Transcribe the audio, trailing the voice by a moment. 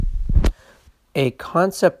A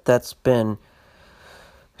concept that's been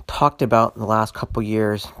talked about in the last couple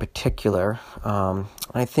years in particular.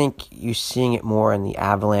 I think you're seeing it more in the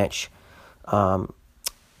avalanche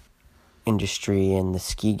industry and the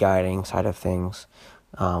ski guiding side of things.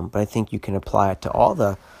 But I think you can apply it to all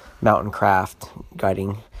the mountain craft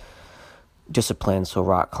guiding disciplines, so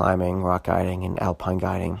rock climbing, rock guiding, and alpine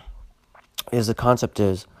guiding. The concept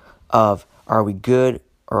is of, are we good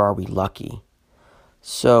or are we lucky?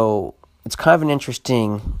 So it's kind of an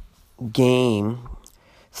interesting game,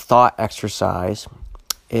 thought exercise,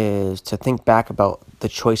 is to think back about the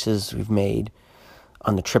choices we've made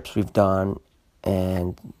on the trips we've done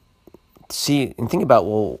and see and think about,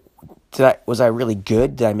 well, was I really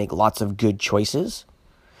good? Did I make lots of good choices?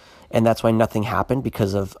 And that's why nothing happened,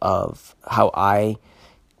 because of how I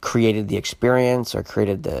created the experience or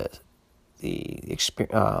created the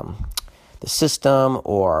system,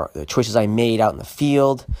 or the choices I made out in the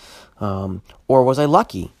field. Or was I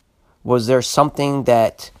lucky? Was there something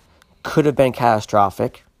that could have been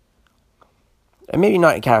catastrophic? And maybe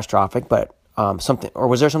not catastrophic, but something. Or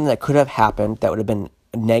was there something that could have happened that would have been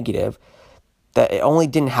negative, that it only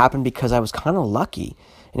didn't happen because I was kind of lucky?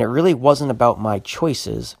 And it really wasn't about my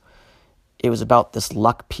choices. It was about this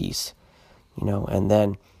luck piece, and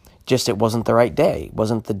then just it wasn't the right day. It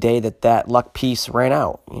wasn't the day that luck piece ran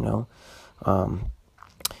out, And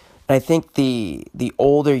I think the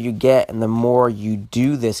older you get and the more you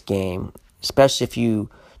do this game, especially if you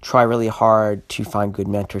try really hard to find good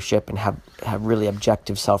mentorship and have really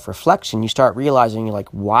objective self-reflection, you start realizing, you're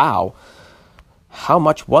like, wow, how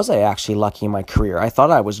much was I actually lucky in my career? I thought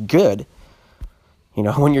I was good.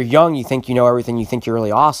 When you're young, you think you know everything, you think you're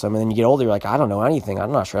really awesome, and then you get older, you're like, I don't know anything,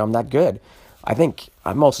 I'm not sure I'm that good. I think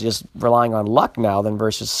I'm mostly just relying on luck now than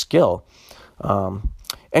versus skill.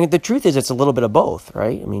 And the truth is, it's a little bit of both,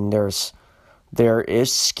 right? I mean, there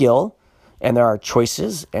is skill, and there are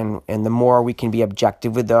choices, and the more we can be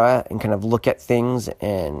objective with that and kind of look at things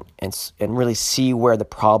and really see where the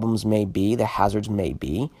problems may be, the hazards may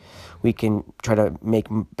be, we can try to make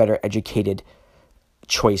better educated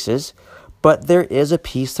choices. But there is a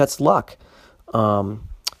piece that's luck. And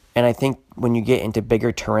I think when you get into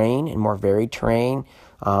bigger terrain and more varied terrain,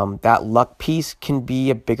 that luck piece can be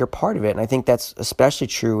a bigger part of it. And I think that's especially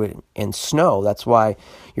true in snow. That's why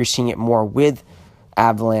you're seeing it more with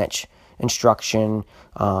avalanche instruction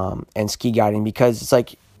and ski guiding, because it's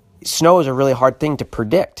like snow is a really hard thing to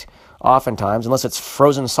predict oftentimes, unless it's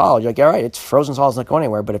frozen solid. You're like, all right, it's frozen solid, it's not going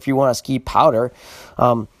anywhere. But if you want to ski powder,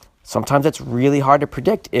 sometimes it's really hard to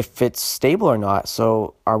predict if it's stable or not.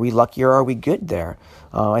 So are we lucky or are we good there?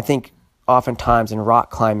 I think oftentimes in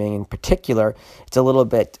rock climbing in particular, it's a little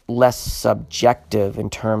bit less subjective in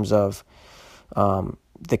terms of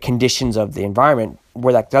the conditions of the environment.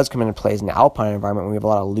 Where that does come into play is in the alpine environment, when we have a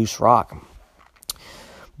lot of loose rock.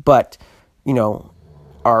 But,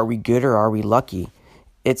 are we good or are we lucky?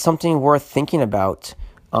 It's something worth thinking about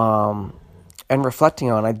and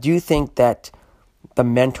reflecting on. I do think that the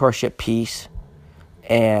mentorship piece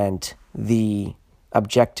and the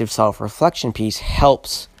objective self-reflection piece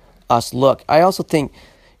helps us look. I also think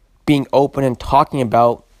being open and talking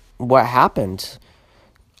about what happened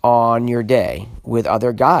on your day with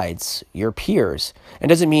other guides, your peers. It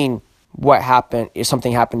doesn't mean what happened, if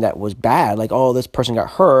something happened that was bad, like, oh, this person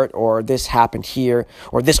got hurt, or this happened here,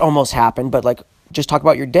 or this almost happened, but like, just talk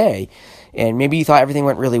about your day. And maybe you thought everything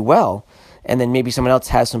went really well, and then maybe someone else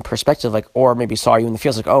has some perspective, like, or maybe saw you in the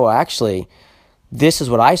field, like, oh, actually, this is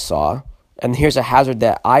what I saw, and here's a hazard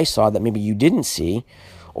that I saw that maybe you didn't see,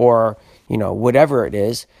 or, whatever it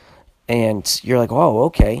is. And you're like, oh,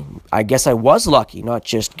 okay, I guess I was lucky, not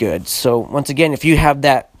just good. So once again, if you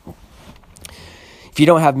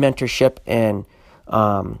don't have mentorship and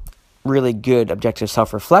really good objective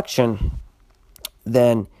self-reflection,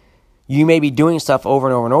 then you may be doing stuff over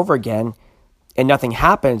and over and over again, and nothing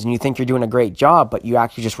happens, and you think you're doing a great job, but you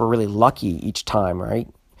actually just were really lucky each time, right?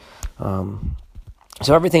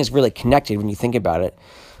 So everything's really connected when you think about it.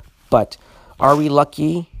 But are we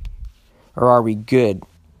lucky or are we good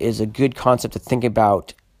is a good concept to think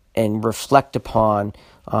about and reflect upon,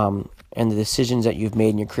 and the decisions that you've made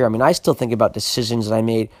in your career. I mean, I still think about decisions that I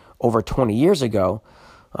made over 20 years ago,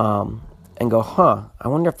 and go, I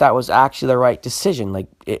wonder if that was actually the right decision. Like,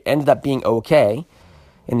 it ended up being okay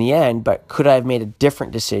in the end, but could I have made a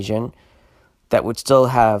different decision that would still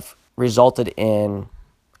have resulted in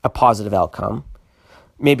a positive outcome?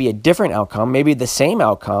 Maybe a different outcome, maybe the same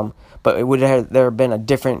outcome, but it would have there been a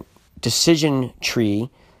different decision tree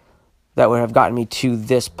that would have gotten me to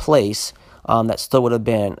this place, that still would have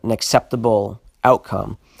been an acceptable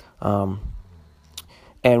outcome.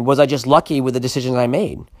 And was I just lucky with the decisions I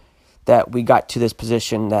made? that we got to this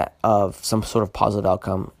position that of some sort of positive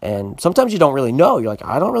outcome. And sometimes you don't really know. You're like,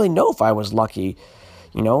 I don't really know if I was lucky,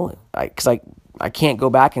 because I can't go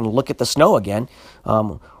back and look at the snow again,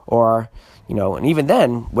 and even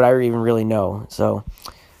then, would I even really know? So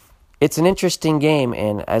it's an interesting game,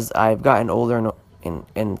 and as I've gotten older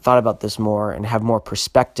and thought about this more and have more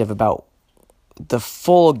perspective about the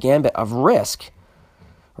full gambit of risk,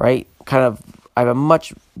 right? I have a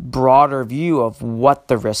much broader view of what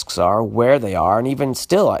the risks are, where they are, and even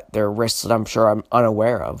still, there are risks that I'm sure I'm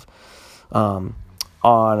unaware of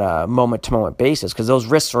on a moment-to-moment basis, because those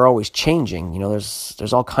risks are always changing.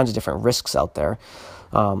 There's all kinds of different risks out there.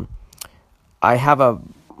 I have a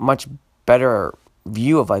much better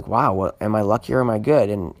view of wow, am I lucky or am I good?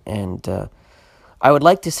 And I would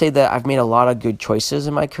like to say that I've made a lot of good choices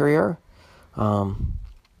in my career.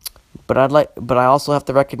 But I also have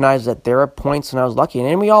to recognize that there are points when I was lucky,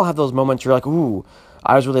 and we all have those moments where you're like, ooh,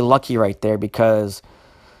 I was really lucky right there because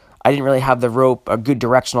I didn't really have the rope, a good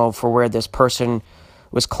directional for where this person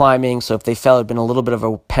was climbing. So if they fell, it'd been a little bit of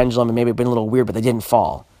a pendulum, and maybe it'd been a little weird, but they didn't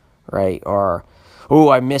fall, right? Or, oh,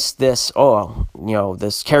 I missed this. Oh,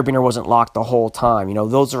 this carabiner wasn't locked the whole time.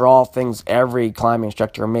 Those are all things every climbing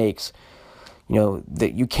instructor makes.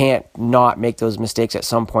 That you can't not make those mistakes at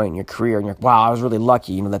some point in your career. And you're like, wow, I was really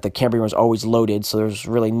lucky, that the carabiner was always loaded, so there's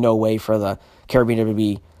really no way for the carabiner to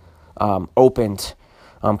be opened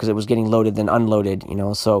because it was getting loaded then unloaded,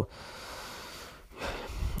 So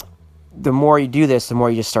the more you do this, the more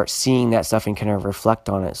you just start seeing that stuff and kind of reflect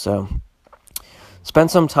on it. So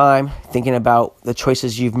spend some time thinking about the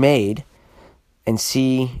choices you've made and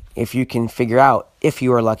see if you can figure out if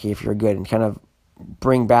you are lucky, if you're good, and kind of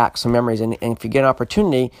bring back some memories. And if you get an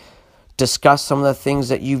opportunity, discuss some of the things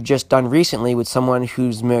that you've just done recently with someone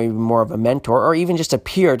who's maybe more of a mentor, or even just a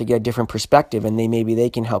peer, to get a different perspective, and maybe they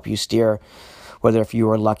can help you steer whether if you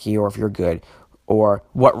are lucky or if you're good, or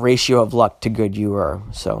what ratio of luck to good you are.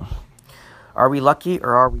 So, are we lucky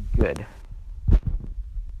or are we good?